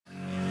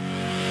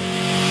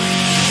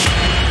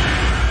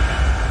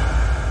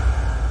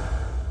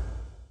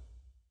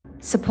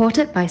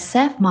supported by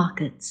SAF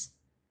Markets.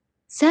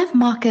 SAF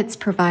Markets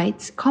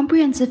provides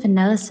comprehensive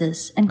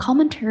analysis and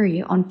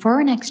commentary on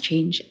foreign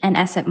exchange and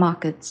asset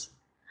markets,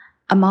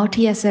 a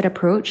multi-asset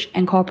approach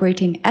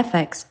incorporating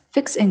FX,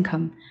 fixed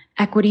income,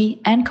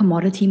 equity, and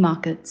commodity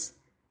markets.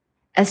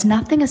 As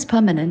nothing is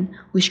permanent,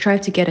 we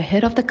strive to get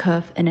ahead of the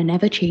curve in an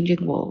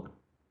ever-changing world.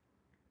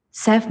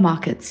 SAF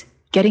Markets,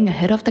 getting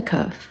ahead of the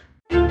curve.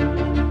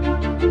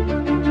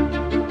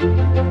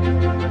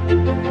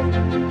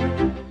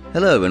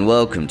 Hello and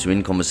welcome to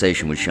In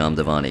Conversation with Shyam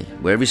Davani,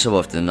 where every so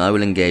often I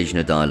will engage in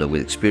a dialogue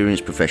with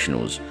experienced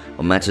professionals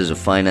on matters of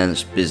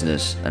finance,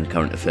 business and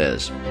current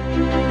affairs.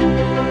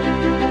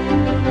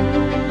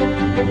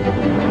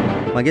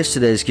 My guest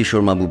today is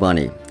Kishore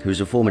Mahbubani, who is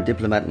a former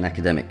diplomat and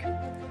academic.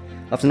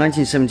 After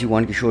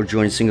 1971, Kishore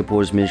joined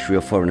Singapore's Ministry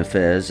of Foreign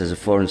Affairs as a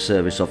Foreign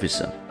Service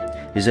officer.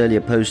 His earlier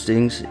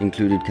postings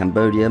included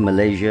Cambodia,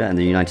 Malaysia and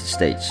the United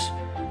States.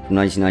 From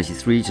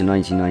 1993 to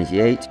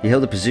 1998, he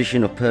held the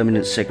position of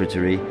Permanent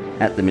Secretary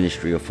at the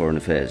Ministry of Foreign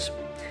Affairs.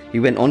 He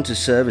went on to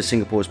serve as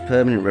Singapore's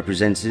permanent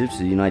representative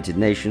to the United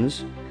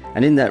Nations,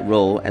 and in that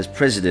role as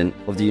President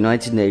of the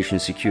United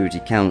Nations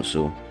Security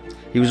Council.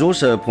 He was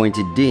also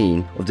appointed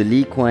Dean of the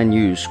Lee Kuan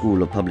Yew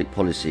School of Public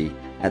Policy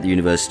at the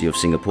University of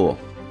Singapore.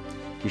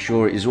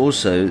 Kishore is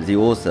also the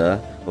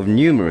author of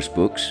numerous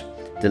books,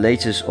 the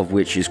latest of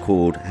which is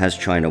called Has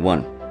China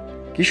Won?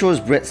 Kishore's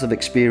breadth of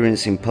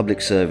experience in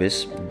public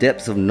service,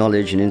 depth of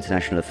knowledge in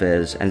international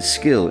affairs, and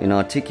skill in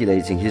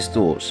articulating his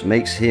thoughts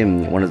makes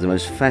him one of the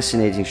most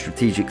fascinating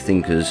strategic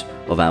thinkers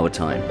of our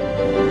time.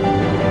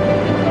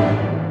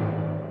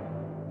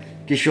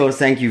 Kishore,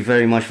 thank you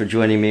very much for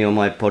joining me on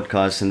my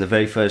podcast. And the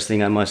very first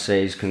thing I must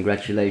say is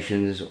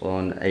congratulations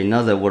on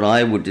another, what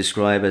I would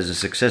describe as a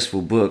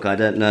successful book. I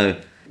don't know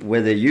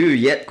whether you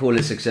yet call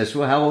it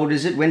successful. How old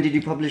is it? When did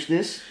you publish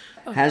this?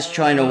 Has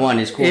China Won?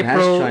 It's called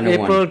Has China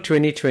Won. April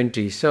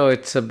 2020. So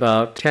it's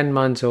about 10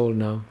 months old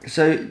now.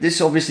 So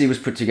this obviously was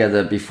put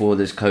together before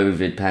this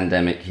COVID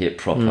pandemic hit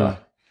proper,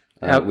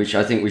 which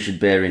I think we should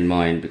bear in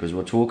mind because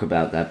we'll talk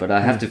about that. But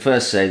I have to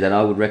first say that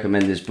I would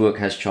recommend this book,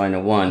 Has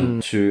China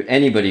Won, to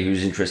anybody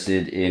who's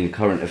interested in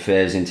current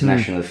affairs,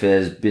 international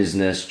affairs,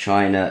 business,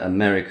 China,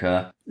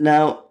 America.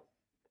 Now,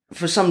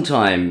 for some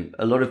time,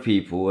 a lot of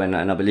people, and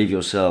I believe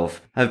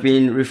yourself, have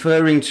been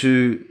referring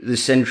to the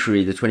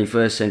century, the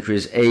 21st century,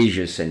 as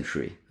Asia's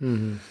century.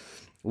 Mm-hmm.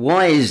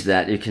 Why is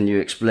that? Can you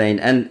explain?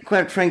 And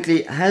quite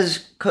frankly,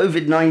 has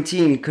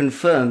COVID-19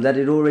 confirmed that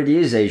it already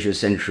is Asia's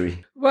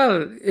century?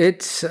 Well,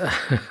 it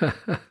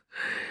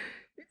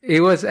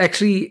was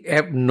actually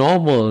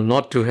abnormal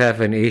not to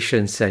have an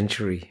Asian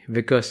century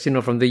because,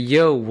 from the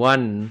year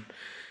 1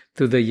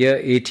 to the year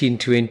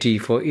 1820,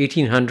 for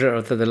 1800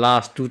 or to the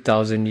last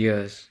 2,000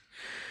 years,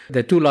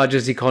 the two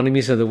largest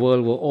economies of the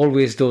world were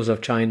always those of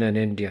China and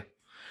India.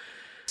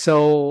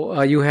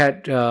 So you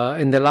had,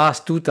 in the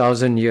last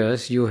 2,000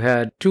 years, you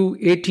had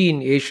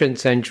 18 Asian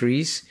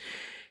centuries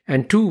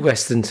and 2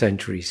 Western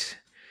centuries.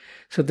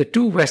 So the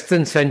 2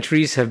 Western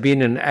centuries have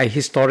been a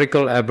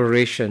historical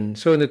aberration.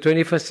 So in the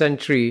 21st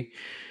century,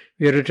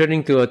 we are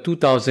returning to a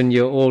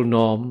 2,000-year-old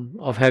norm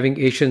of having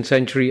Asian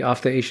century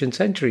after Asian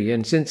century.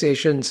 And since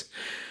Asians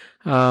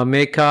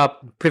make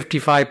up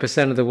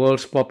 55% of the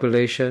world's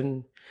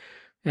population,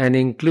 and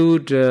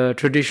include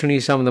traditionally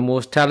some of the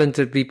most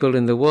talented people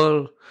in the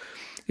world,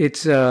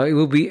 it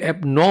will be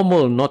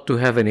abnormal not to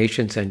have an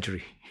Asian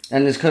century.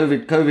 And has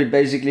COVID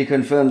basically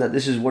confirmed that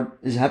this is what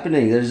is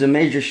happening? There's a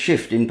major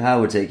shift in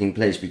power taking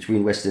place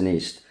between West and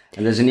East,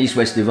 and there's an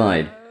East-West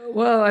divide.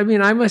 Well,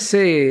 I must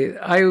say,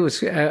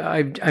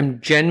 I'm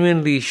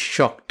genuinely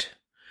shocked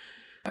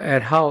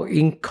at how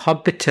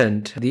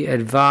incompetent the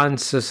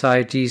advanced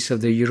societies of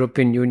the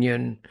European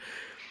Union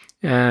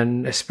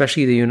and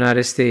especially the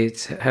United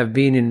States have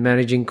been in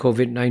managing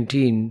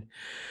COVID-19.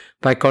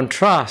 By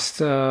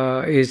contrast,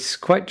 it's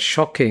quite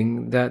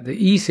shocking that the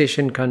East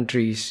Asian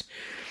countries,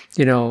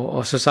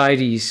 or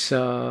societies,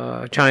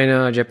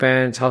 China,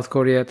 Japan, South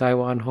Korea,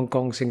 Taiwan, Hong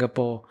Kong,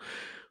 Singapore,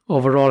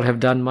 overall have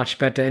done much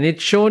better. And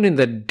it's shown in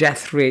the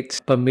death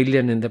rates per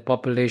million in the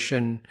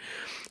population,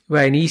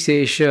 where in East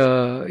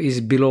Asia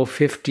is below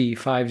 50.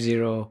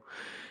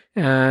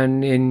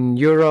 And in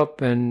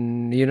Europe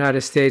and the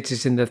United States,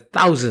 it's in the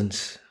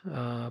thousands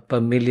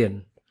per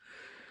million.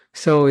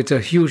 So it's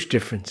a huge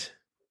difference.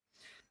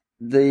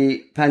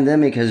 The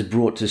pandemic has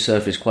brought to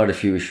surface quite a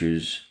few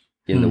issues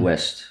in the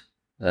West,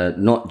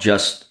 not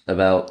just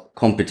about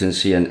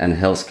competency and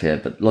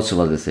healthcare, but lots of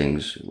other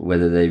things,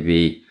 whether they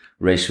be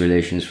race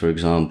relations, for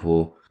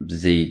example,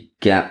 the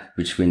gap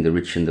between the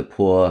rich and the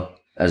poor,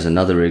 as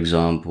another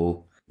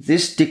example.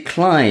 This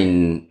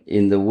decline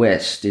in the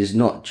West is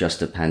not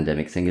just a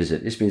pandemic thing, is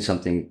it? It's been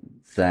something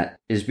that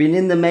has been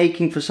in the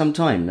making for some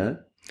time, no?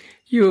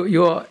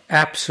 You're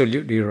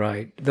absolutely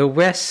right. The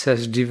West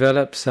has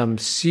developed some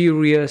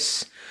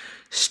serious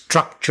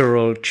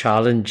structural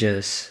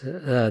challenges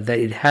that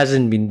it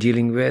hasn't been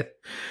dealing with,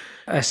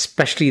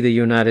 especially the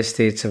United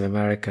States of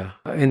America.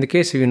 In the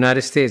case of the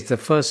United States, the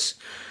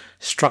first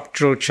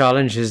structural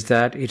challenge is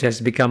that it has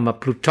become a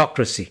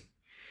plutocracy.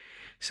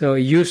 So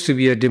it used to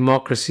be a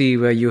democracy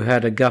where you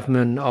had a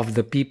government of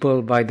the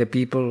people, by the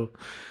people,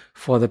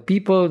 for the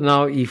people.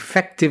 Now,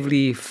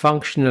 effectively,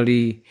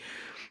 functionally,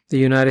 the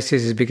United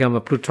States has become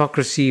a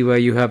plutocracy where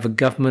you have a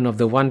government of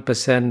the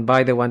 1%,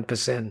 by the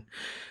 1%,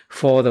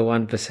 for the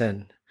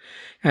 1%.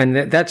 And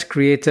that's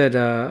created,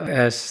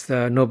 as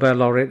the Nobel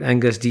laureate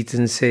Angus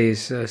Deaton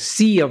says, a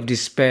sea of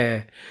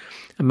despair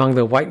among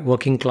the white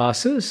working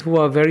classes who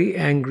are very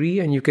angry,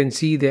 and you can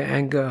see their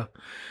anger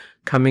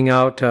coming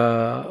out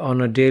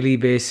on a daily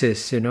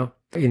basis,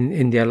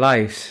 in their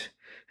lives.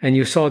 And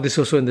you saw this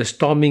also in the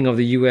storming of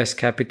the US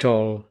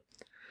Capitol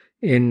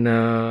in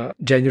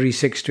January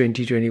 6,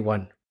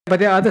 2021. But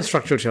there are other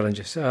structural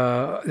challenges.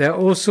 There's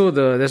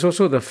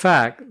also the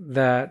fact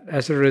that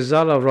as a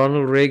result of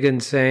Ronald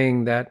Reagan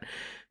saying that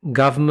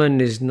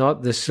government is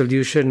not the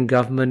solution,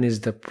 government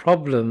is the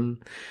problem,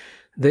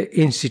 the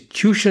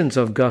institutions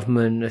of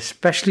government,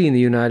 especially in the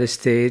United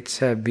States,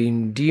 have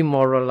been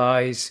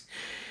demoralized,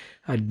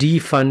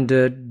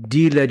 defunded,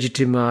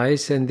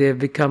 delegitimized, and they've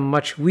become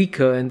much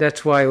weaker. And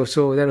that's why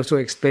that also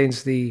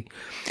explains the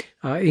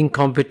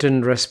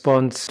incompetent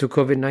response to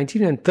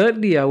COVID-19. And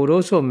thirdly, I would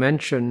also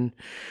mention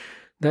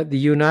that the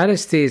United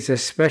States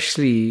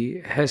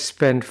especially has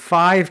spent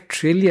 $5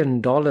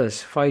 trillion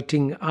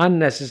fighting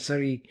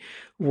unnecessary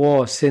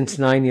war since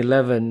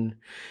 9/11.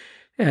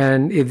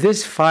 And if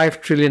this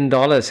 $5 trillion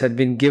had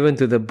been given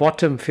to the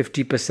bottom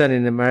 50%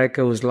 in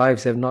America whose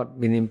lives have not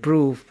been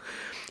improved,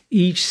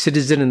 each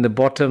citizen in the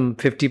bottom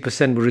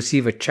 50% will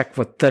receive a check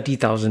for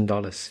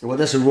 $30,000. Well,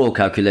 that's a raw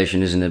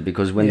calculation, isn't it?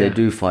 Because when they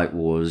do fight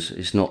wars,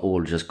 it's not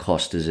all just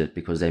cost, is it?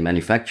 Because they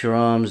manufacture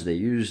arms, they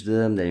use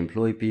them, they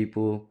employ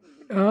people.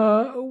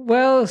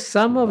 Well,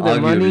 some of the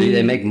Arguably, money...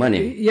 they make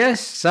money. Yes,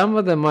 some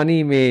of the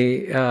money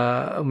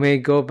may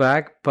go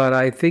back, but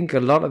I think a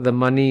lot of the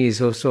money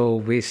is also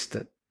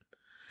wasted.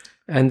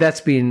 And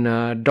that's been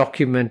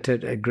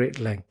documented at great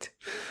length.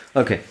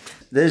 Okay.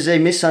 There's a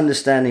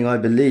misunderstanding, I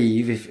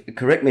believe,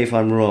 correct me if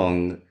I'm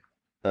wrong,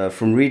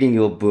 from reading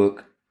your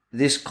book.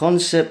 This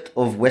concept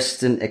of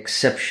Western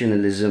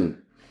exceptionalism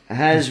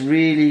has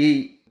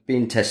really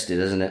been tested,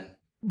 hasn't it?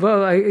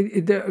 Well,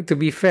 to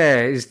be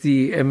fair, it's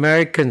the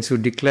Americans who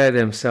declare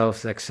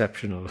themselves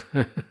exceptional.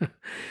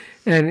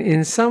 And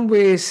in some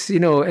ways,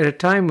 at a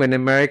time when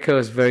America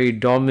was very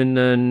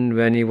dominant,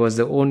 when it was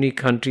the only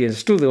country, and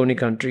still the only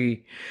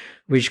country,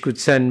 which could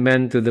send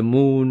men to the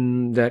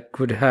moon, that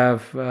could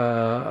have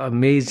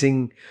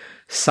amazing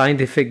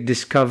scientific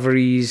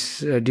discoveries,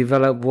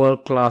 develop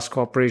world-class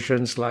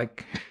corporations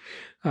like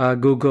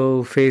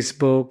Google,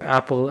 Facebook,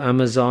 Apple,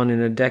 Amazon in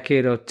a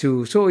decade or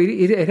two. So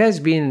it has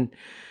been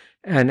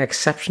an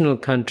exceptional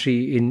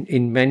country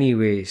in many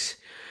ways.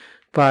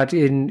 But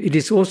it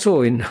is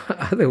also in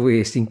other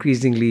ways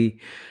increasingly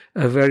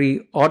a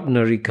very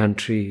ordinary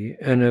country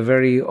and a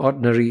very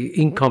ordinary,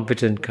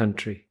 incompetent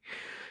country.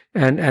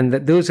 And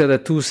that those are the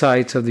two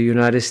sides of the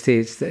United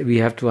States that we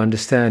have to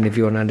understand if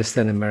you want to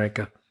understand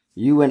America.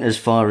 You went as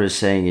far as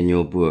saying in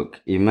your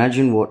book,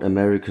 imagine what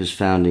America's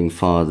founding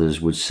fathers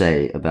would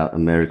say about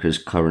America's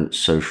current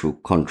social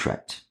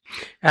contract.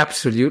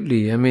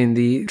 Absolutely. I mean,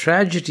 the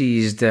tragedy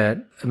is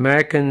that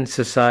American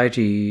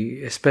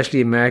society,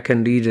 especially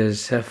American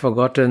leaders, have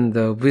forgotten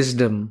the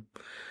wisdom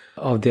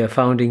of their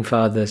founding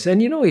fathers.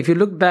 And, if you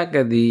look back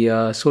at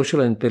the social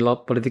and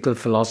political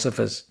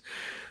philosophers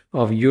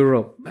of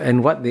Europe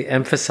and what they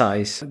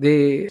emphasized,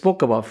 they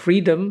spoke about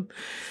freedom,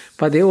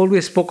 but they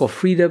always spoke of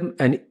freedom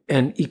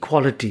and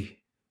equality,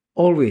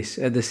 always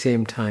at the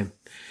same time.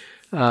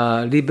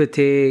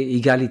 Liberté,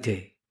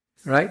 égalité,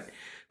 right?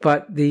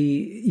 But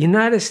the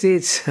United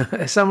States,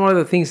 some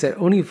other things that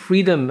only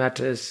freedom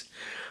matters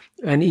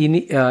and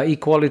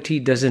equality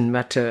doesn't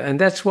matter. And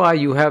that's why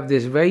you have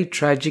this very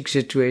tragic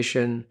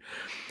situation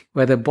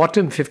where the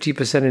bottom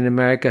 50% in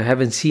America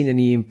haven't seen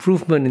any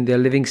improvement in their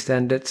living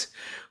standards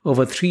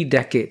over 3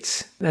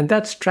 decades. And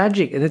that's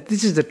tragic. And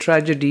this is the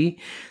tragedy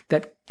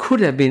that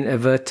could have been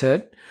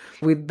averted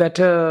with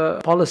better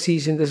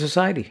policies in the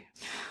society.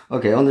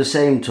 Okay, on the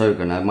same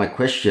token, my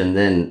question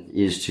then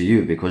is to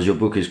you, because your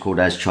book is called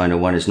As China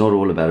One. It's not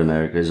all about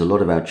America. It's a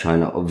lot about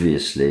China,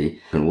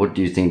 obviously. And what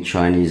do you think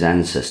Chinese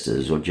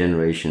ancestors or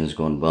generations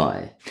gone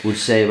by would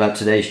say about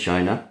today's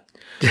China?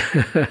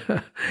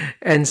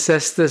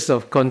 Ancestors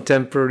of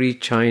contemporary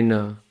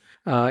China,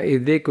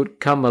 if they could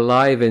come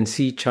alive and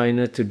see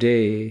China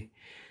today,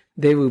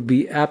 they would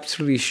be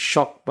absolutely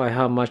shocked by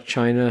how much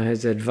China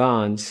has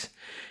advanced.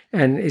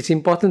 And it's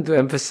important to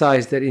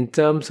emphasize that in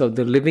terms of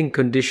the living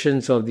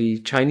conditions of the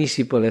Chinese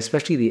people,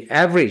 especially the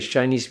average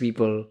Chinese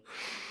people,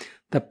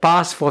 the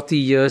past 40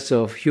 years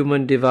of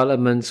human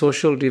development,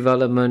 social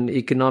development,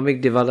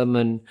 economic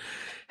development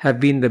have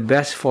been the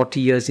best 40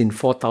 years in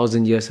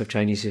 4,000 years of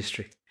Chinese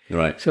history.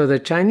 Right. So the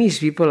Chinese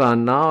people are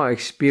now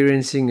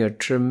experiencing a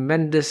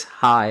tremendous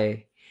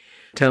high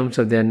in terms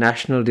of their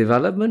national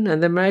development.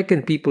 And the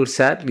American people,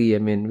 sadly,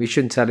 we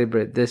shouldn't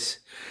celebrate this,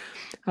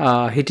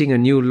 hitting a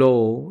new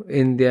low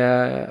in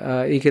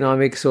their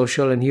economic,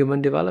 social, and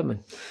human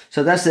development.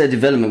 So that's their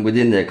development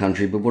within their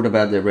country, but what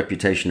about their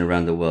reputation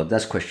around the world?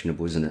 That's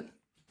questionable, isn't it?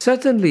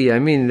 Certainly, I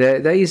mean,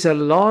 there is a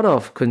lot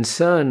of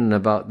concern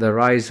about the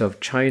rise of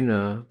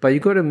China, but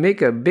you've got to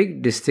make a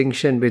big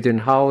distinction between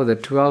how the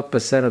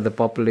 12% of the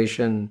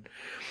population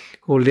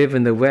who live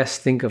in the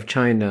West think of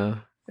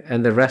China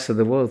and the rest of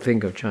the world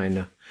think of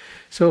China.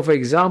 So, for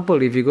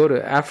example, if you go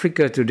to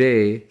Africa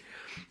today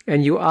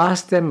and you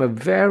ask them a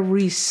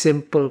very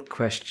simple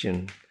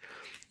question,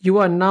 you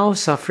are now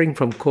suffering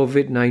from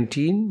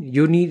COVID-19,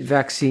 you need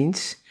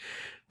vaccines.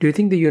 Do you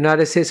think the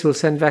United States will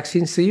send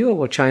vaccines to you, or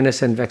will China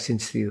send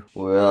vaccines to you?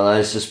 Well,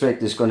 I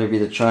suspect it's going to be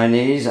the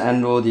Chinese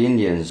and or the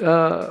Indians.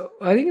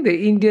 I think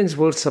the Indians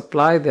will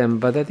supply them,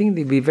 but I think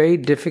it'll be very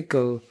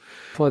difficult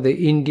for the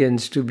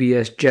Indians to be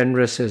as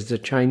generous as the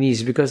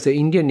Chinese, because the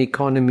Indian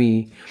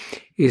economy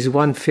is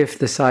 1/5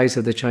 the size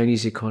of the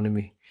Chinese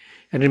economy.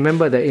 And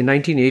remember that in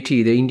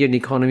 1980, the Indian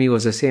economy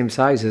was the same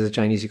size as the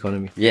Chinese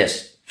economy.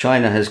 Yes.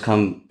 China has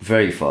come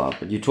very far,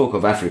 but you talk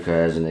of Africa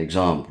as an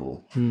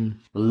example.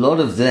 A lot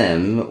of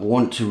them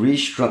want to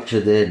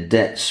restructure their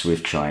debts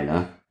with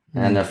China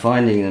and are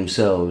finding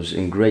themselves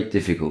in great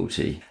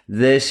difficulty.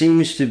 There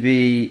seems to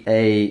be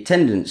a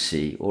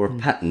tendency or a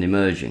pattern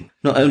emerging,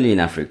 not only in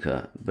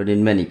Africa, but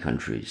in many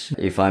countries.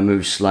 If I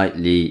move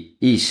slightly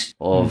east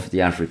of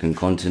the African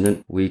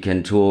continent, we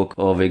can talk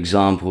of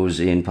examples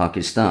in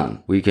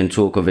Pakistan. We can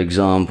talk of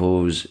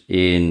examples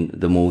in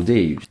the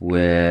Maldives,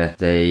 where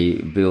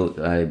they built,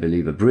 I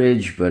believe, a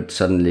bridge, but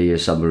suddenly a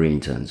submarine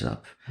turns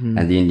up.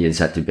 And the Indians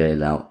had to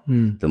bail out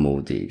the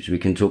Maldives. We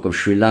can talk of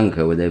Sri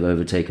Lanka, where they've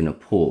overtaken a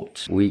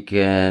port. We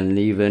can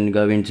even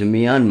go into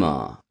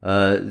Myanmar.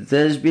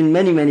 There's been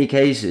many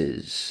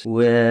cases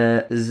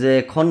where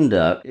their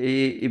conduct,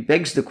 it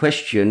begs the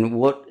question,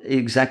 what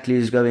exactly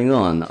is going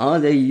on? Are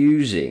they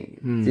using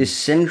this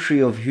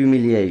century of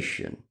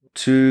humiliation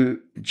to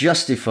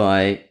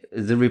justify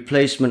the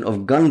replacement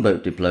of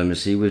gunboat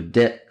diplomacy with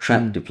debt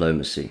trap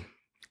diplomacy?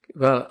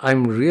 Well,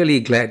 I'm really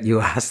glad you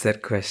asked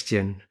that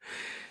question,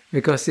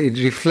 because it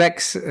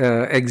reflects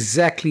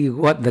exactly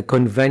what the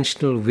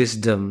conventional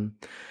wisdom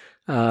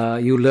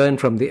you learn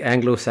from the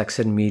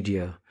Anglo-Saxon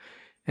media.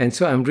 And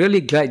so I'm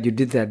really glad you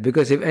did that,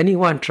 because if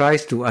anyone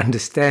tries to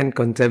understand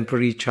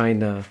contemporary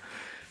China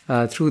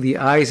through the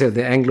eyes of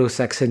the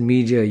Anglo-Saxon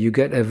media, you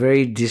get a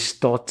very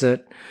distorted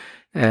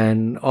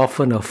and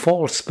often a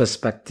false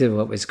perspective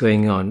of what's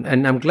going on.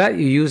 And I'm glad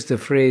you used the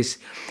phrase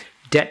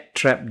debt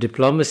trap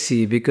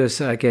diplomacy, because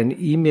I can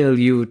email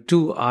you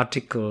 2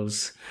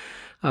 articles.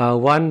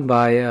 One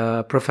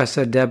by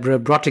Professor Deborah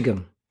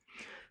Brottingham,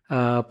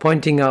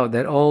 pointing out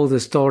that all the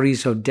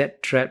stories of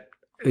debt trap,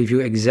 if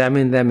you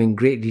examine them in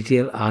great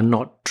detail, are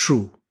not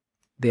true.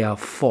 They are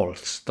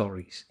false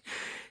stories.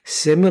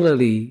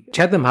 Similarly,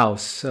 Chatham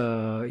House,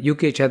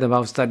 UK Chatham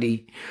House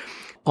study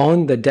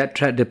on the debt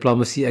trap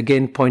diplomacy,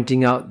 again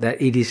pointing out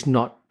that it is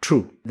not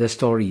true, the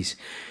stories.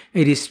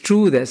 It is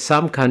true that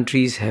some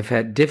countries have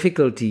had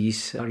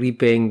difficulties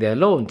repaying their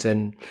loans,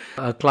 and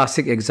a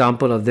classic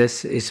example of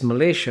this is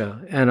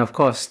Malaysia. And of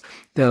course,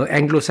 the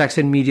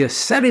Anglo-Saxon media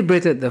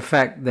celebrated the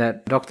fact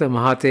that Dr.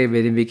 Mahathir,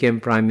 when he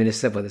became Prime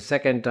Minister for the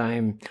second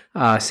time,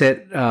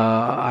 said,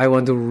 I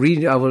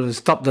will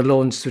stop the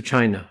loans to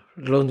China,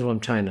 loans from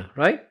China,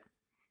 right?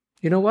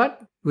 You know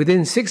what?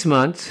 Within 6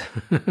 months,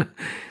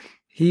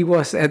 he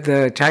was at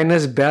the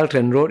China's Belt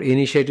and Road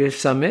Initiative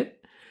Summit,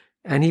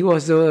 and he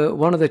was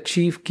one of the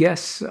chief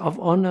guests of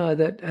honor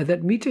at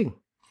that meeting.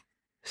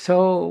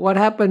 So what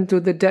happened to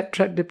the debt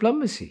trap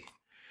diplomacy?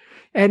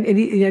 And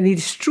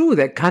it's true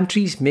that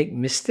countries make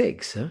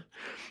mistakes. Huh?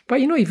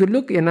 But, if you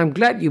look, and I'm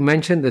glad you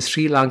mentioned the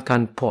Sri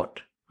Lankan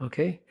port.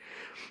 Okay.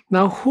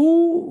 Now,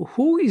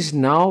 who is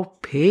now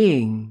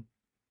paying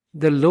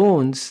the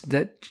loans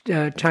that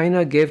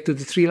China gave to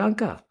the Sri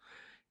Lanka?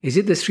 Is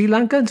it the Sri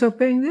Lankans who are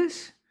paying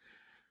this?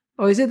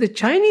 Or is it the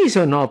Chinese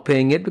who are not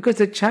paying it, because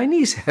the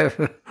Chinese have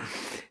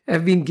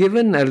been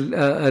given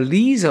a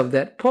lease of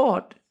that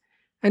port,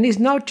 and it's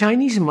now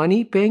Chinese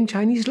money paying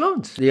Chinese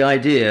loans? The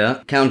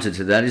idea, counter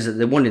to that, is that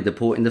they wanted the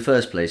port in the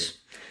first place.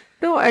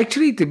 No,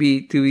 actually, to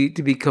be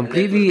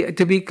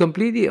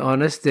completely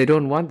honest, they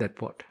don't want that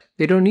port.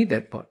 They don't need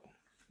that port,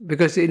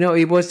 because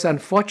it was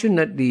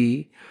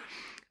unfortunately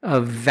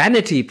a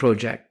vanity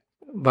project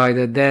by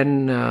the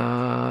then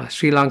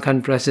Sri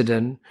Lankan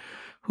president,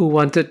 who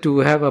wanted to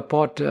have a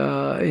port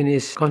in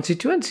his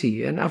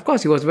constituency. And of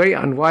course, it was very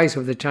unwise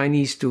of the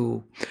Chinese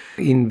to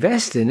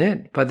invest in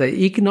it. But the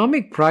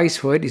economic price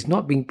for it is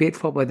not being paid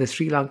for by the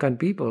Sri Lankan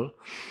people.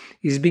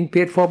 It's being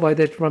paid for by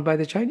the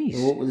Chinese.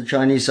 What were the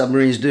Chinese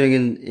submarines doing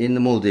in the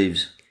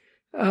Maldives?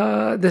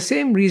 The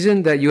same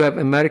reason that you have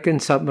American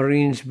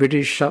submarines,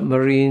 British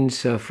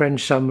submarines,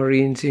 French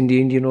submarines in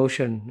the Indian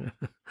Ocean.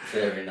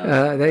 Fair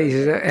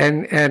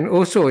enough. And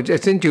also,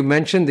 since you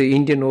mentioned the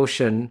Indian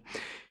Ocean,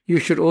 you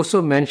should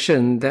also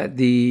mention that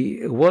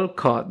the World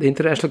Court, the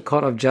International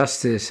Court of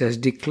Justice, has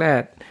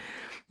declared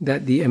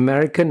that the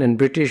American and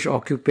British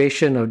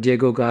occupation of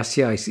Diego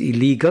Garcia is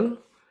illegal,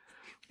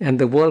 and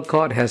the World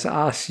Court has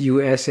asked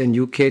US and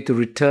UK to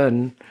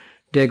return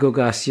Diego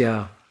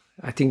Garcia,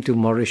 I think, to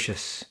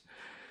Mauritius.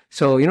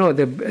 So,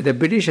 the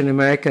British and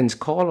Americans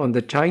call on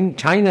the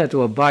China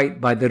to abide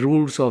by the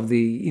rules of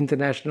the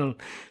international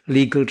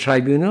legal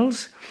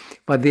tribunals,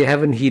 but they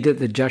haven't heeded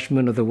the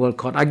judgment of the World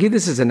Court. I give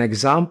this as an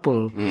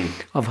example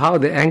of how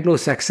the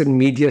Anglo-Saxon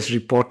media's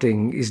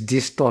reporting is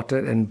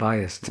distorted and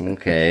biased.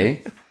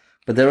 Okay.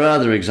 But there are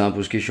other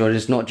examples, Kishore.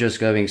 It's not just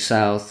going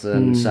south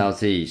and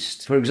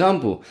southeast. For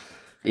example,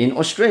 in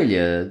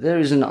Australia, there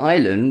is an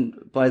island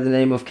by the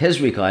name of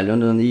Keswick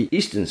Island on the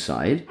eastern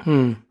side,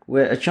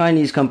 where a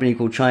Chinese company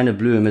called China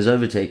Bloom has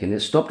overtaken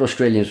it, stopped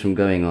Australians from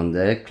going on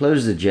there,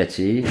 closed the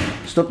jetty,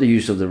 stopped the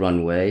use of the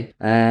runway,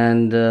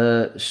 and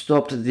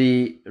stopped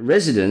the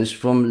residents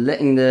from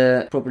letting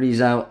their properties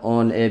out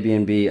on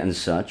Airbnb and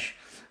such.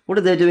 What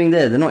are they doing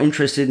there? They're not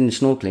interested in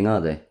snorkeling, are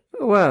they?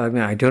 Well, I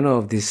mean, I don't know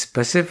of this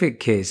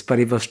specific case, but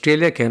if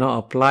Australia cannot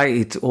apply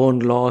its own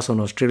laws on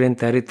Australian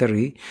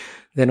territory,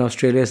 then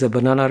Australia is a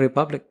banana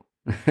republic.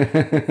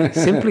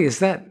 Simply as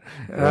that.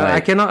 Right.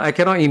 I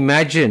cannot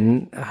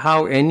imagine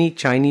how any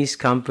Chinese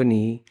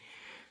company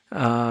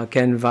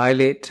can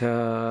violate. They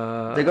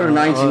got a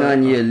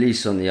 99-year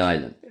lease on the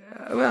island.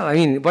 Well, I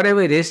mean,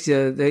 whatever it is,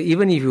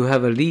 even if you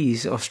have a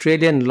lease,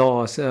 Australian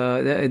laws,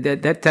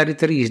 that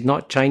territory is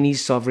not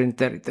Chinese sovereign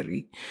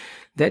territory.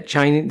 That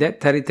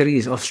territory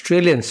is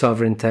Australian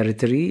sovereign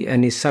territory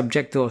and is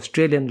subject to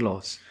Australian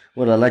laws.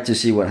 Well, I'd like to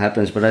see what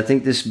happens, but I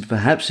think this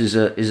perhaps is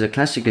a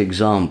classic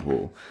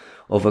example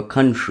of a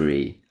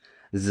country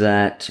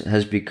that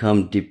has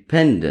become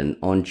dependent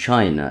on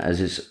China as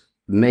its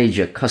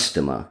major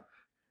customer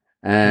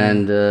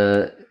and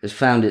has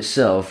found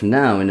itself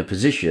now in a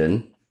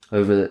position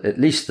over at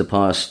least the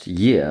past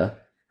year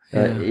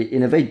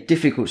in a very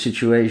difficult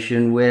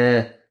situation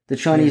where the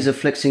Chinese are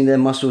flexing their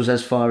muscles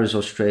as far as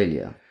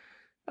Australia.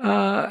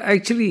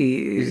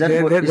 Actually, is that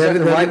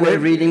the right way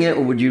of reading it,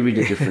 or would you read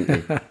it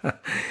differently?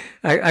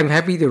 I'm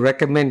happy to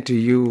recommend to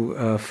you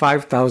a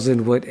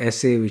 5,000-word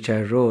essay which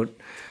I wrote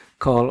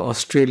called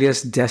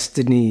Australia's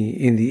Destiny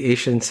in the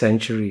Asian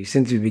Century,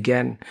 since we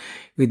began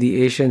with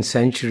the Asian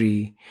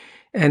century.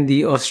 And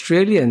the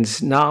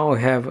Australians now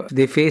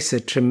they face a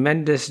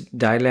tremendous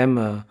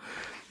dilemma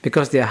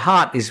because their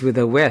heart is with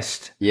the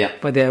West,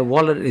 but their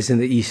wallet is in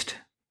the East.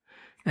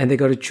 And they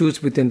got to choose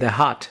between their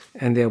heart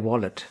and their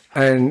wallet.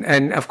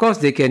 And of course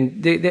they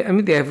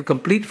have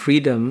complete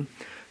freedom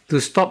to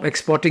stop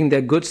exporting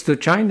their goods to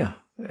China.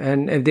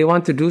 And if they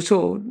want to do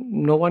so,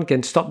 no one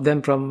can stop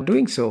them from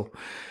doing so.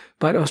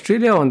 But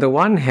Australia, on the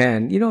one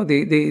hand,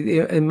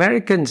 the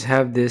Americans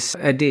have this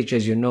adage,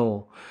 as you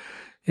know.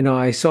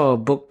 I saw a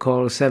book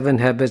called 7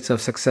 Habits of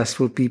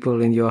Successful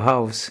People in Your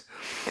House.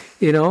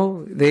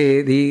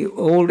 The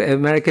old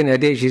American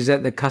adage is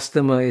that the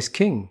customer is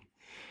king.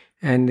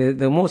 And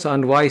the most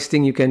unwise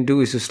thing you can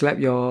do is to slap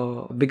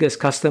your biggest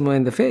customer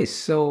in the face.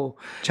 So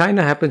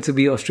China happens to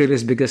be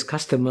Australia's biggest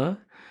customer.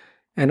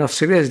 And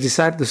Australia has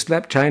decided to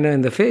slap China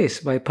in the face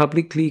by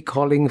publicly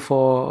calling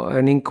for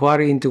an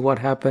inquiry into what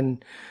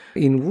happened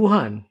in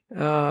Wuhan.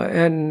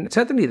 And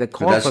certainly the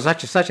call for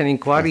such an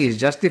inquiry is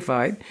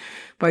justified.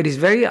 But it is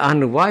very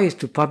unwise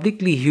to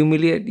publicly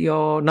humiliate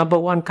your number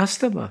one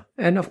customer.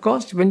 And of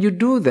course, when you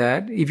do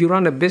that, if you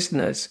run a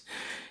business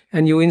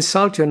and you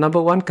insult your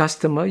number one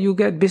customer, you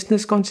get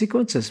business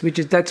consequences,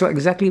 that's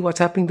exactly what's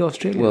happening to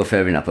Australia. Well,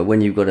 fair enough. But when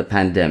you've got a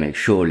pandemic,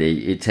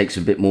 surely it takes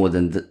a bit more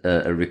than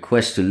a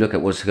request to look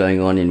at what's going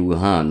on in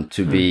Wuhan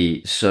to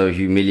be so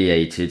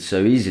humiliated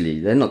so easily.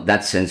 They're not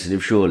that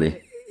sensitive,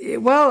 surely.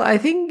 Well, I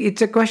think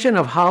it's a question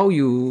of how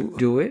you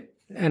do it.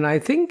 And I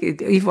think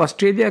if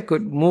Australia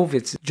could move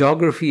its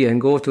geography and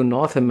go to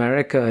North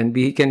America and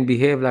can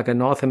behave like a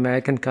North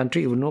American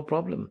country, no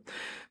problem.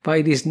 But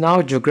it is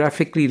now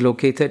geographically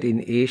located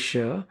in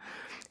Asia.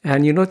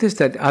 And you notice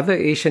that other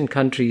Asian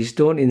countries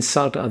don't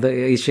insult other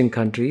Asian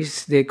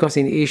countries because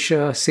in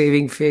Asia,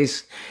 saving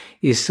face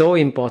is so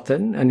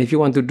important. And if you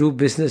want to do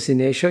business in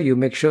Asia, you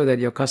make sure that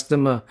your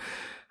customer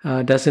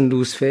doesn't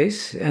lose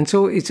face. And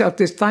so it's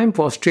time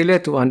for Australia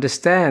to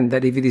understand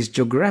that if it is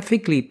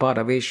geographically part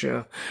of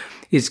Asia,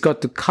 it's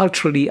got to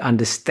culturally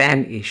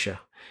understand Asia.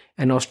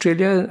 And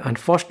Australia,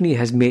 unfortunately,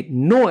 has made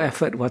no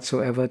effort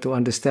whatsoever to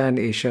understand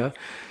Asia.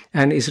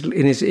 And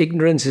in its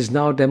ignorance is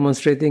now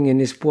demonstrating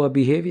in its poor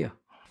behavior.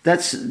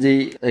 That's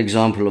the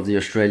example of the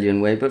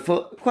Australian way. But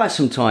for quite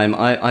some time,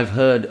 I've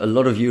heard a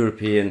lot of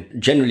European,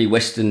 generally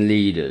Western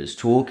leaders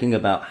talking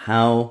about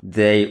how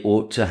they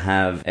ought to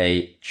have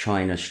a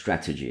China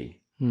strategy.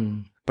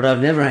 But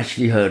I've never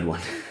actually heard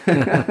one.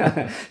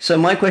 So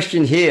my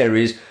question here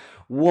is,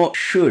 what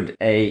should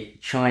a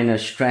China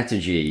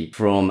strategy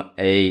from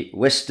a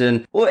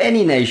Western or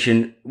any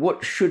nation,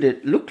 what should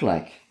it look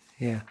like?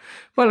 Yeah.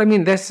 Well, I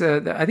mean, I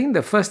think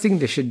the first thing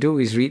they should do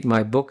is read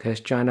my book, Has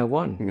China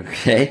Won?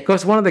 Okay.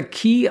 Because one of the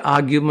key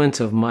arguments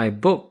of my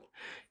book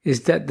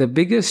is that the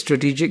biggest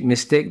strategic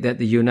mistake that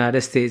the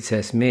United States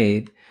has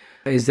made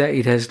is that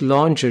it has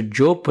launched a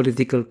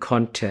geopolitical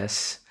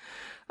contest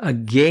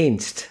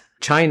against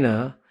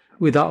China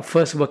without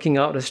first working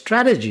out a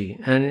strategy.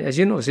 And as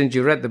you know, since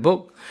you read the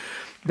book,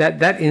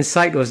 that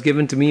insight was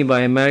given to me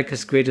by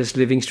America's greatest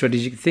living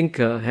strategic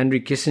thinker,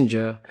 Henry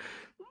Kissinger,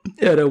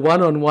 at a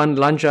one-on-one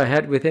lunch I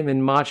had with him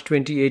in March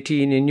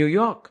 2018 in New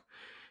York.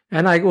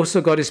 And I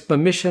also got his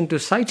permission to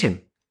cite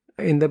him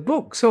in the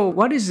book. So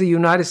what is the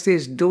United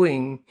States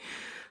doing,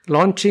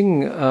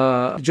 launching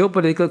a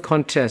geopolitical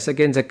contest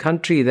against a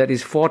country that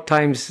is 4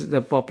 times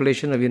the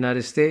population of the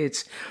United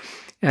States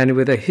and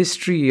with a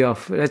history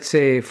of, let's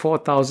say,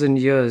 4,000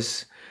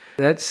 years?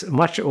 That's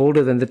much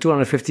older than the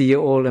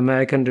 250-year-old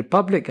American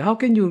Republic. How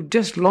can you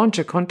just launch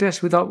a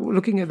contest without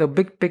looking at the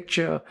big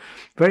picture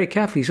very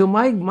carefully? So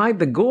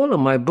the goal of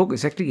my book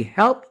is actually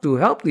help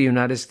the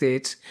United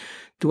States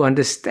to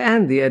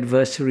understand the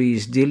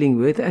adversaries dealing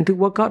with and to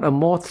work out a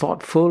more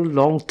thoughtful,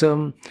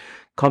 long-term,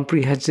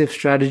 comprehensive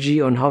strategy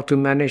on how to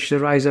manage the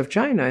rise of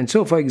China. And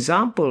so, for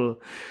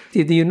example,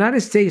 if the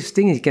United States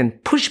thinks it can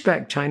push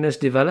back China's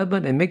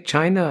development and make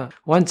China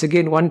once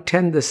again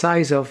 1/10 the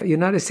size of the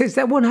United States,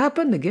 that won't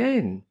happen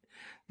again.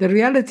 The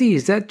reality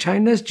is that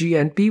China's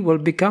GNP will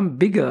become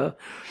bigger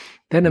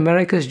than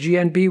America's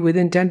GNP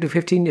within 10 to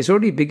 15 years. It's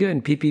already bigger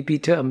in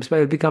PPP terms, but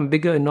it'll become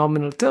bigger in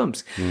nominal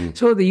terms.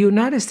 So the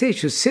United States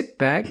should sit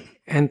back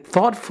and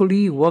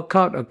thoughtfully work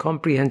out a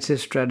comprehensive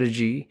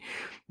strategy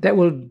that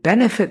will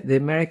benefit the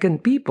American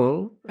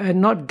people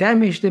and not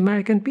damage the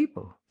American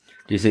people.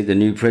 Do you think the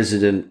new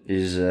president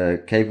is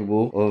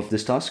capable of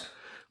this task?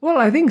 Well,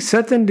 I think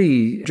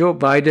certainly Joe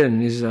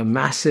Biden is a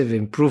massive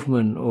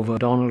improvement over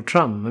Donald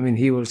Trump. I mean,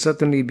 he will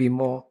certainly be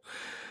more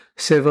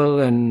civil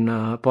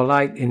and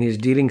polite in his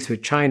dealings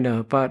with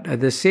China. But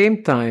at the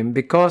same time,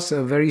 because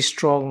a very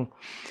strong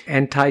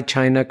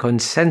anti-China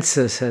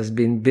consensus has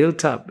been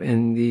built up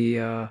in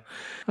the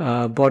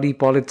body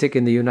politic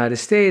in the United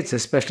States,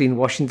 especially in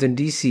Washington,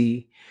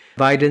 D.C.,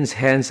 Biden's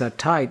hands are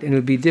tied, and it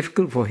will be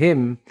difficult for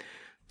him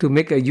to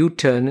make a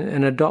U-turn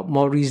and adopt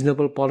more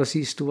reasonable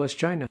policies towards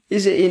China.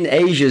 Is it in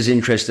Asia's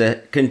interest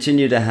to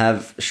continue to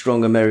have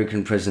strong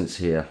American presence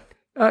here?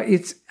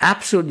 It's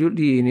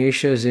absolutely in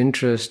Asia's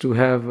interest to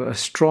have a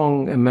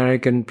strong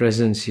American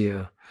presence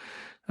here.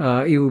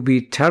 It would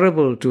be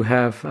terrible to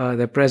have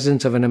the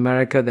presence of an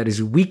America that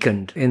is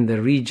weakened in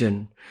the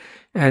region.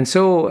 And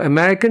so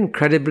American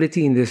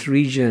credibility in this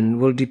region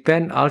will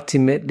depend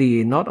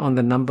ultimately not on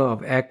the number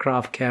of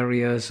aircraft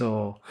carriers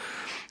or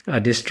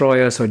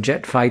destroyers or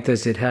jet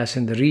fighters it has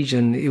in the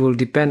region. It will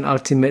depend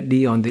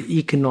ultimately on the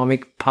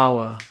economic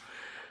power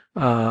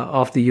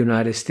of the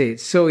United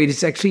States. So it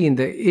is actually in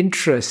the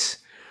interest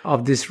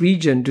of this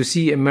region to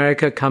see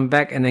America come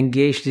back and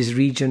engage this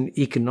region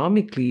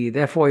economically.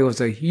 Therefore, it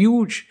was a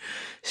huge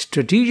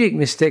strategic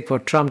mistake for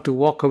Trump to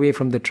walk away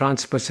from the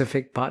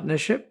Trans-Pacific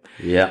Partnership.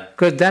 Yeah.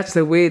 Because that's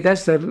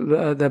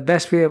the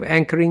best way of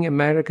anchoring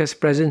America's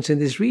presence in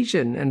this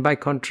region. And by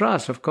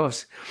contrast, of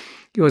course,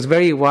 it was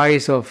very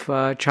wise of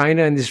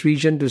China in this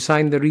region to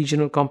sign the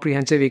Regional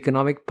Comprehensive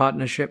Economic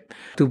Partnership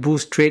to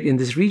boost trade in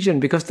this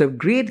region, because the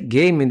great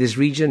game in this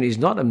region is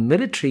not a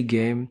military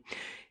game.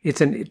 It's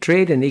a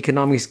trade and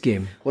economics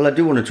game. Well, I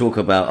do want to talk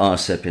about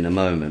RCEP in a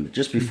moment. But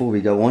just before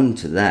we go on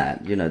to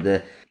that,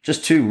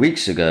 just 2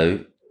 weeks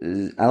ago,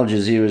 Al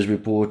Jazeera has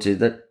reported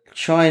that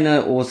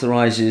China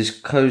authorizes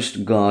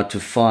Coast Guard to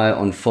fire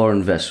on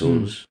foreign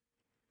vessels.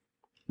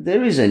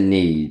 There is a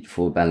need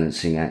for a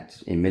balancing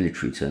act in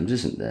military terms,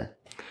 isn't there?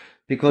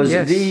 Because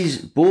these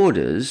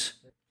borders,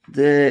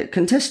 they're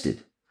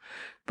contested.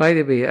 By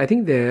the way, I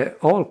think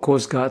all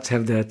Coast Guards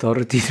have the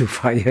authority to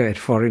fire at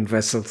foreign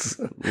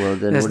vessels. Well,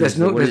 then what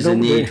is the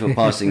need for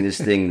passing this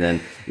thing then?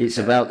 It's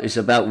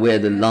about where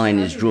the line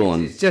is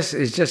drawn. It's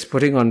just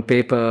putting on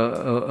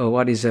paper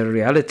what is a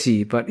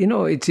reality. But,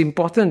 it's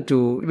important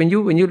to, when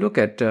you look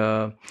at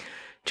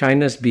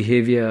China's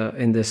behavior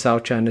in the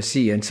South China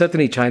Sea, and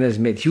certainly China has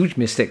made huge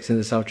mistakes in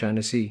the South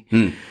China Sea.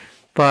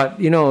 But,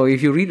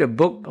 if you read a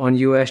book on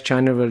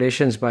U.S.-China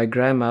relations by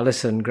Graham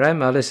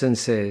Allison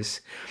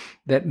says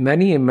that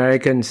many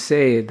Americans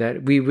say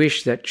that we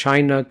wish that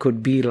China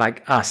could be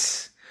like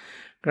us.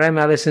 Graham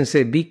Allison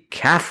said, be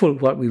careful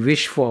what we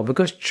wish for,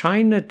 because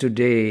China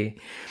today,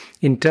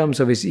 in terms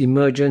of its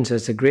emergence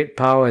as a great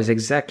power, is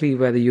exactly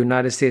where the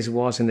United States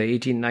was in the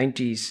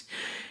 1890s.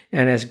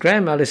 And as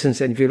Graham Allison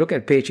said, if you look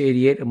at page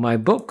 88 of my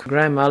book,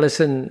 Graham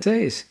Allison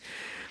says,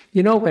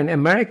 when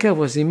America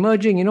was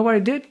emerging, you know what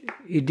it did?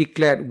 It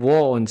declared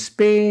war on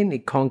Spain.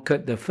 It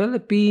conquered the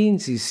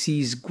Philippines. It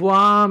seized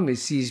Guam. It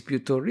seized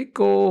Puerto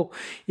Rico.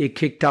 It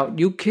kicked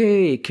out UK.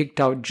 It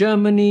kicked out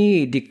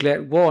Germany. It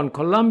declared war on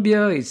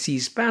Colombia. It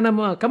seized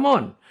Panama. Come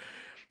on.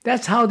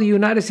 That's how the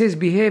United States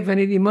behaved when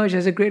it emerged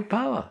as a great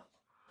power.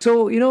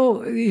 So,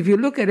 if you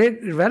look at it,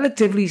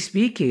 relatively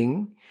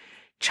speaking,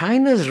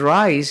 China's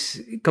rise,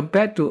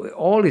 compared to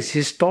all its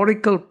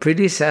historical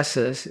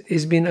predecessors,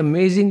 has been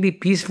amazingly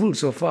peaceful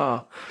so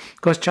far,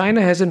 because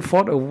China hasn't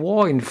fought a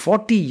war in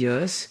 40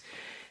 years,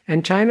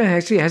 and China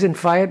actually hasn't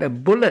fired a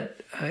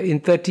bullet in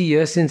 30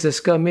 years since the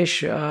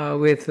skirmish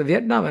with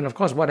Vietnam. And of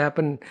course, what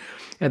happened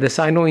at the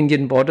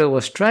Sino-Indian border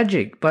was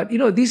tragic. But,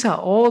 these are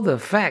all the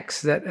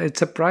facts that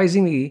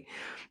surprisingly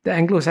the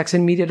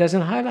Anglo-Saxon media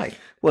doesn't highlight.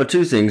 Well,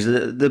 two things.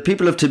 The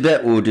people of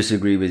Tibet will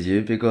disagree with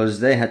you because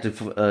they had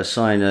to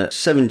sign a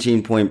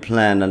 17-point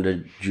plan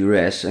under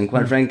duress. And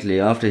quite frankly,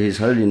 after His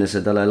Holiness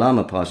the Dalai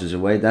Lama passes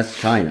away, that's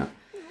China.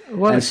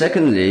 Well, and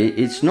secondly,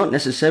 it's not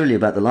necessarily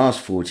about the last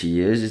 40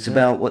 years. It's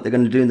about what they're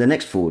going to do in the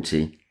next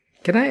 40.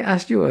 Can I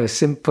ask you a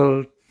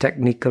simple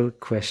technical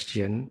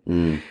question?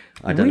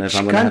 I don't know if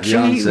I'm going to have the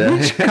answer.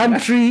 Which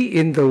country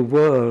in the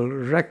world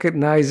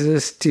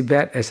recognizes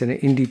Tibet as an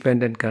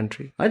independent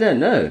country? I don't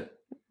know.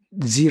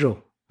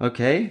 Zero.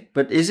 Okay,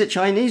 but is it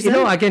Chinese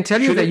then? I can tell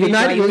you that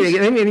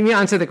let me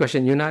answer the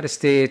question. United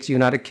States,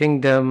 United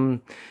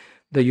Kingdom,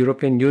 the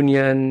European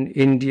Union,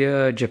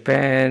 India,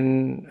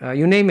 Japan,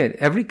 you name it.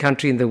 Every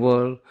country in the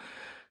world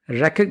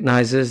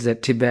recognizes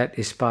that Tibet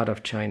is part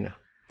of China.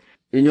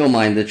 In your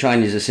mind, the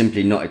Chinese are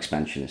simply not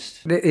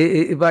expansionist.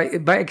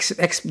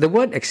 The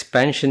word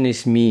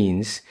expansionist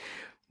means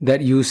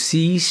that you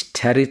seize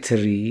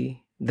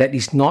territory that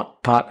is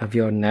not part of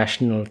your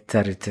national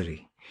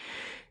territory.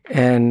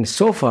 And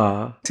so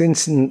far,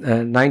 since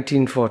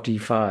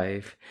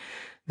 1945,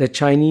 the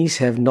Chinese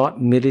have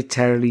not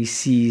militarily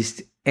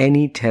seized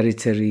any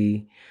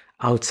territory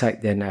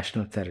outside their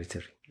national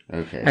territory.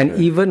 Okay. And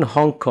even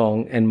Hong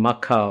Kong and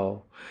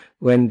Macau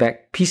went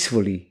back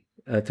peacefully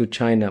to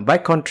China. By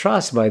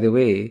contrast, by the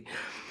way,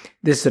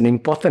 this is an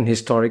important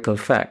historical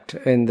fact.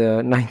 In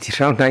around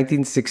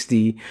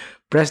 1960,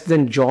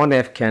 President John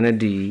F.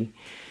 Kennedy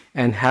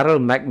and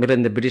Harold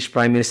Macmillan, the British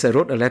Prime Minister,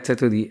 wrote a letter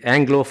to the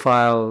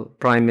Anglophile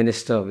Prime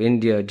Minister of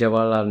India,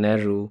 Jawaharlal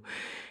Nehru,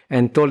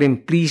 and told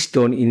him, please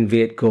don't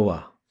invade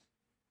Goa.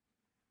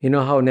 You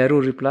know how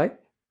Nehru replied?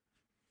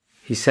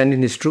 He sent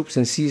in his troops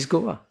and seized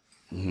Goa.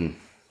 Mm-hmm.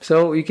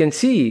 So you can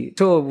see.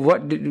 So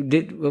what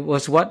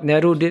what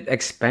Nehru did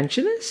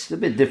expansionist? It's a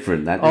bit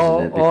different, that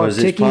isn't it? Because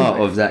it's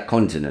part of that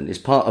continent. It's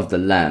part of the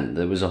land.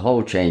 There was a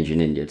whole change in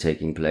India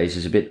taking place.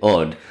 It's a bit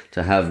odd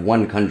to have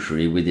one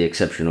country, with the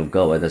exception of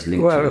Goa, that's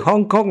linked to it.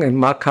 Hong Kong and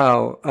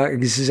Macau are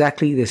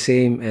exactly the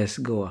same as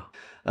Goa.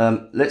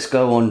 Let's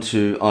go on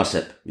to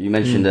RCEP. You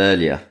mentioned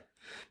earlier.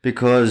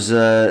 Because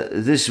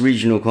this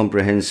regional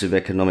comprehensive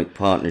economic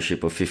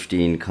partnership of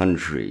 15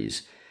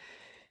 countries,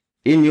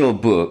 in your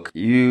book,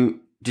 you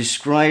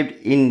described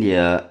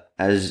India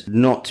as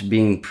not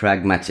being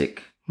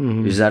pragmatic.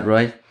 Mm-hmm. Is that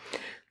right?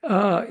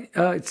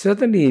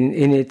 Certainly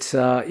in its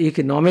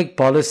economic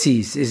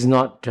policies is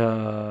not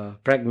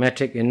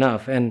pragmatic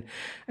enough. And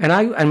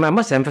I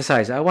must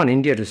emphasize, I want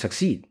India to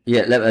succeed.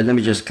 Yeah, let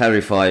me just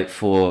clarify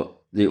for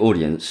the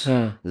audience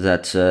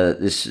that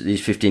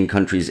these 15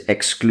 countries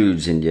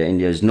excludes India.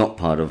 India is not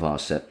part of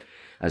RCEP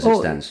as it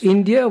stands.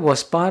 India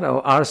was part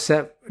of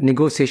RCEP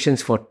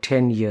negotiations for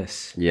 10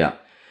 years. Yeah.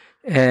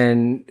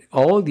 And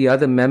all the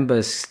other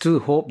members still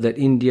hope that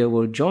India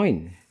will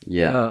join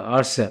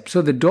RCEP.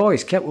 So the door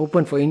is kept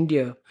open for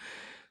India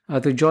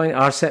to join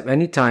RCEP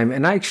anytime.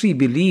 And I actually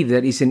believe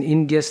that it's in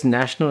India's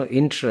national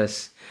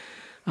interest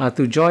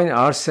to join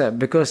RCEP,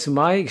 because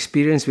my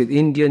experience with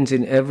Indians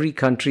in every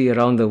country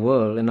around the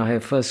world, and I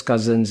have first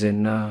cousins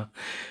in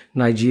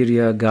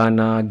Nigeria,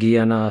 Ghana,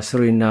 Guyana,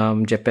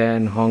 Suriname,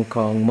 Japan, Hong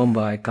Kong,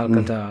 Mumbai,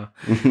 Calcutta,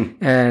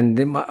 and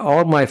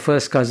all my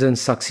first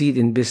cousins succeed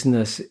in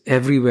business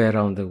everywhere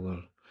around the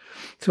world.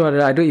 So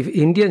if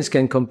Indians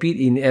can compete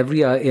in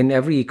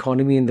every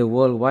economy in the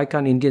world, why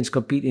can't Indians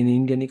compete in the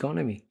Indian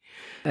economy?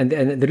 And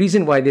the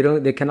reason why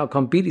they cannot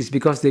compete is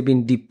because they've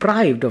been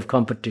deprived of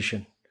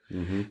competition.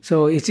 Mm-hmm.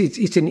 So it's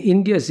in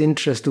India's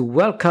interest to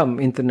welcome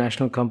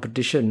international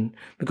competition,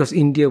 because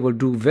India will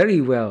do very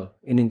well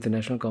in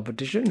international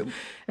competition,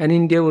 and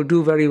India will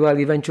do very well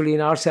eventually in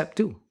RCEP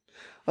too.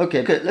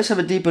 Okay, let's have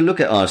a deeper look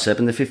at RCEP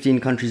and the 15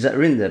 countries that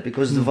are in there,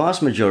 because the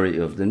vast majority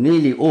of them,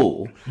 nearly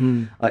all,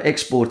 are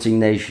exporting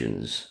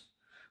nations.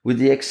 With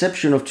the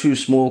exception of 2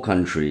 small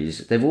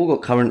countries, they've all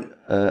got current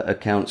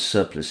account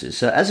surpluses.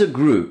 So as a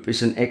group,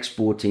 it's an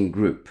exporting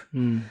group.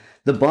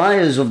 The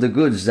buyers of the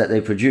goods that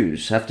they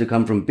produce have to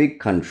come from big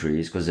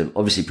countries, because they're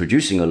obviously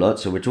producing a lot.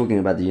 So we're talking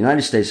about the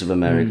United States of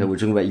America, we're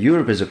talking about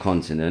Europe as a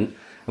continent,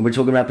 and we're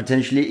talking about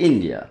potentially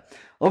India.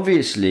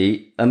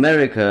 Obviously,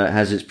 America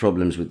has its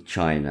problems with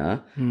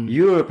China.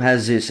 Europe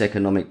has its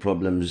economic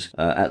problems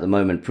at the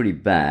moment pretty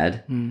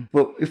bad.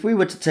 But if we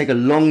were to take a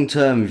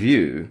long-term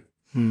view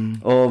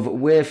of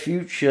where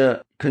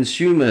future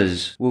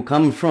consumers will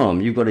come from,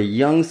 you've got a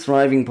young,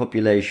 thriving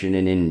population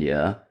in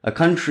India, a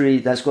country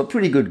that's got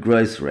pretty good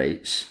growth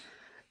rates.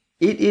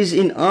 It is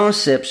in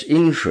RCEP's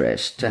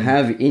interest to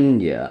have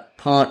India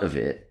part of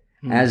it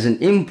as an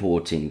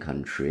importing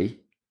country.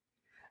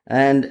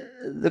 And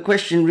the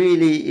question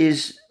really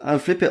is, I'll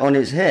flip it on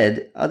its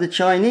head, are the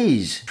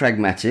Chinese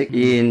pragmatic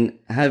in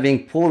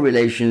having poor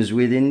relations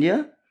with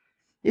India?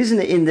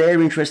 Isn't it in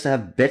their interest to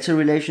have better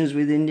relations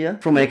with India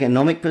from an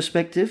economic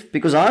perspective?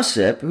 Because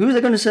RCEP, who are they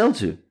going to sell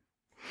to?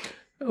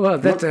 Well,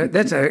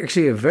 that's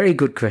actually a very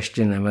good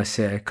question, I must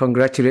say. I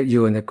congratulate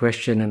you on the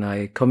question, and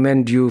I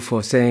commend you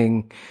for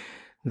saying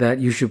that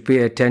you should pay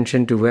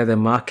attention to where the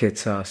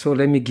markets are. So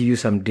let me give you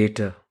some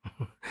data.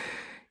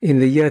 In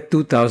the year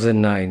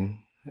 2009,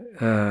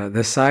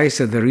 the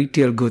size of the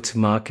retail goods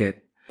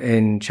market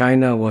in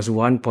China was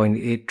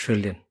 1.8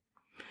 trillion.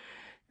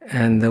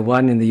 And the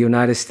one in the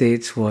United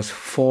States was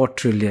 4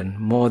 trillion,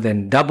 more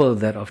than double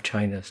that of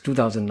China's,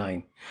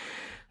 2009.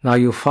 Now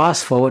you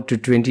fast forward to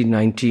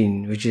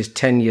 2019, which is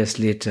 10 years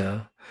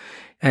later.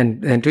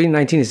 And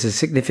 2019 is a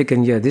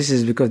significant year. This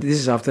is because this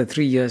is after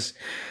 3 years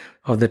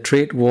of the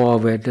trade war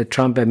where the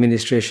Trump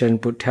administration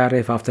put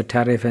tariff after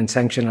tariff and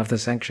sanction after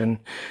sanction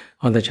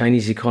on the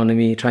Chinese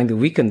economy, trying to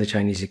weaken the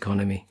Chinese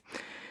economy.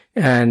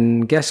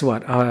 And guess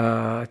what?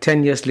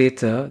 10 years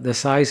later, the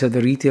size of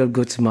the retail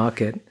goods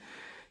market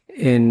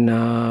in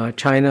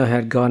China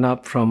had gone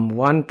up from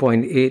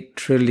 1.8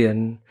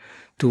 trillion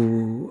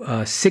to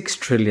 $6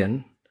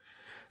 trillion.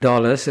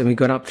 And we've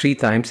gone up 3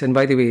 times. And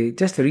by the way,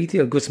 just the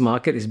retail goods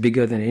market is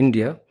bigger than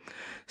India's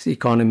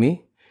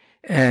economy.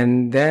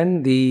 And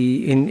then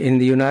in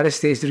the United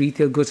States, the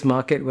retail goods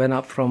market went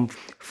up from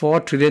 4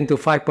 trillion to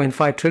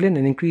 5.5 trillion,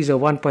 an increase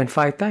of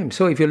 1.5 times.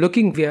 So if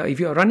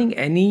you're running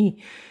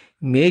any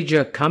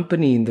major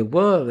company in the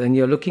world and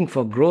you're looking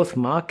for growth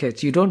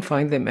markets, you don't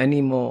find them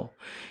anymore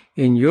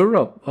in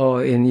Europe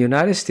or in the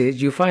United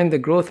States. You find the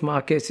growth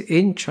markets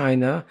in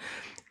China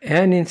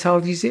and in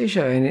Southeast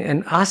Asia.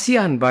 And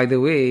ASEAN, by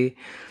the way,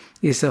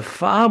 is a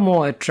far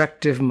more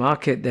attractive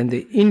market than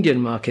the Indian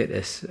market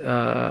is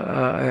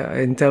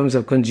in terms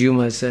of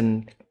consumers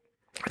and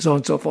so on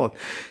and so forth.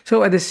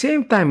 So at the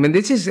same time, and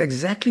this is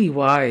exactly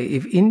why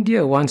if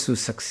India wants to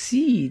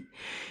succeed,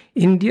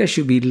 India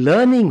should be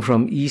learning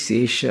from East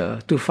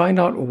Asia to find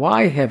out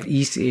why have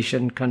East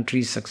Asian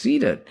countries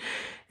succeeded.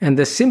 And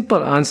the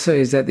simple answer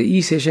is that the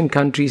East Asian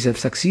countries have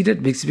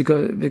succeeded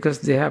because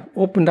they have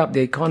opened up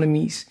their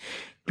economies,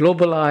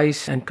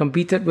 globalized and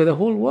competed with the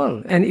whole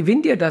world. And if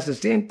India does the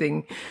same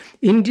thing,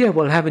 India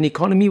will have an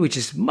economy which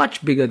is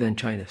much bigger than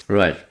China's.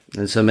 Right.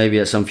 And so maybe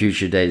at some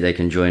future date they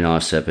can join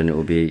RCEP and it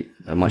will be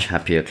a much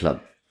happier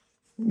club.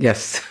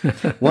 Yes.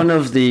 One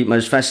of the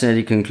most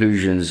fascinating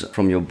conclusions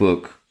from your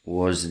book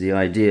was the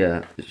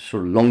idea,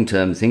 sort of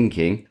long-term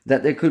thinking,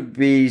 that there could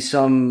be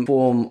some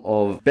form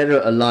of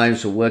better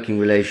alliance or working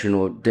relation,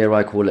 or dare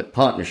I call it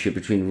partnership,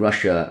 between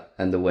Russia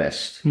and the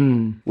West,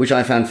 which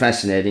I found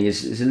fascinating.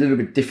 It's a little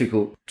bit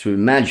difficult to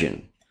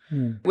imagine.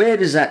 Where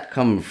does that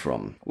come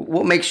from?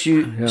 What makes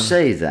you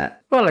say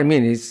that? Well, I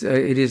mean,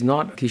 it is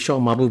not Kishore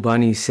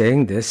Mahbubani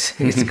saying this.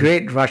 It's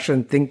great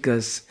Russian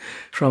thinkers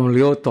from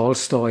Leo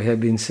Tolstoy have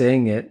been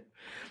saying it,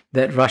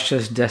 that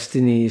Russia's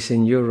destiny is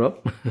in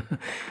Europe.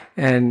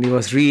 And it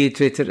was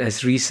reiterated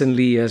as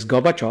recently as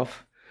Gorbachev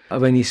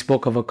when he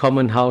spoke of a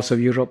common house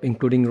of Europe,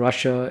 including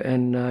Russia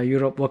and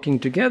Europe working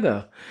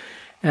together.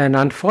 And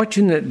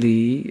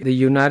unfortunately, the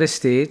United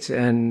States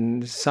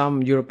and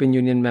some European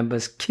Union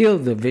members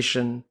killed the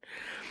vision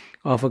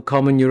of a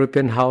common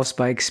European house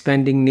by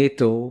expanding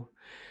NATO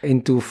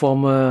into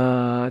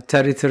former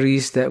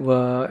territories that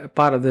were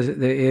part of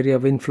the area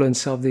of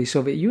influence of the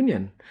Soviet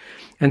Union.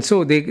 And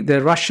so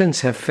the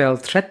Russians have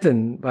felt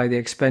threatened by the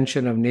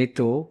expansion of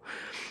NATO.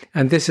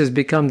 And this has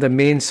become the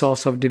main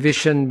source of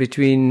division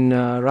between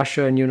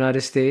Russia and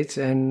United States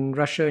and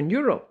Russia and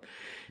Europe.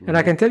 And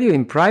I can tell you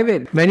in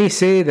private, many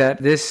say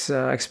that this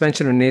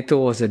expansion of NATO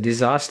was a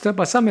disaster,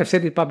 but some have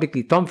said it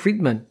publicly. Tom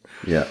Friedman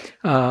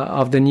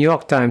of the New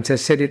York Times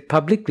has said it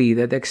publicly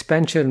that the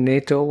expansion of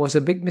NATO was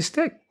a big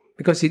mistake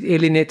because it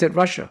alienated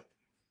Russia.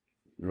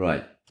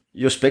 Right.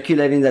 You're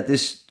speculating that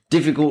this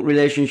difficult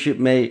relationship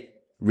may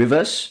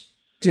reverse?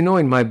 You know,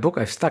 in my book,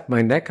 I've stuck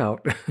my neck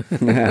out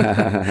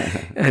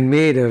and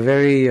made a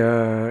very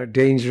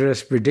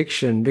dangerous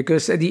prediction,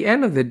 because at the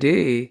end of the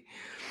day,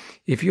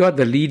 if you are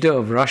the leader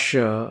of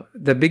Russia,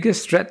 the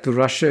biggest threat to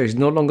Russia is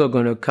no longer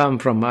going to come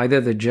from either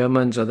the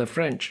Germans or the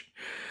French.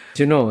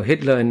 You know,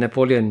 Hitler and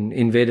Napoleon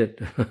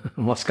invaded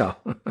Moscow.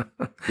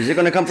 Is it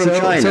going to come from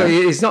China? So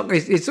it's not.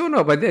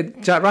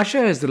 But Russia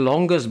has the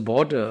longest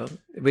border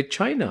with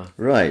China.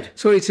 Right.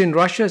 So it's in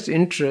Russia's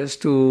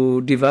interest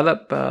to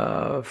develop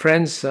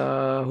friends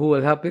who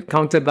will help it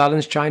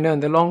counterbalance China in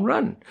the long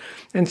run.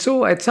 And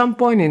so at some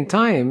point in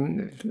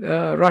time,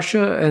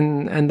 Russia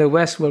and the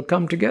West will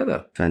come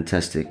together.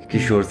 Fantastic.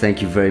 Kishore,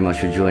 thank you very much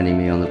for joining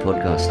me on the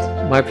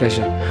podcast. My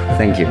pleasure.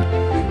 Thank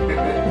you.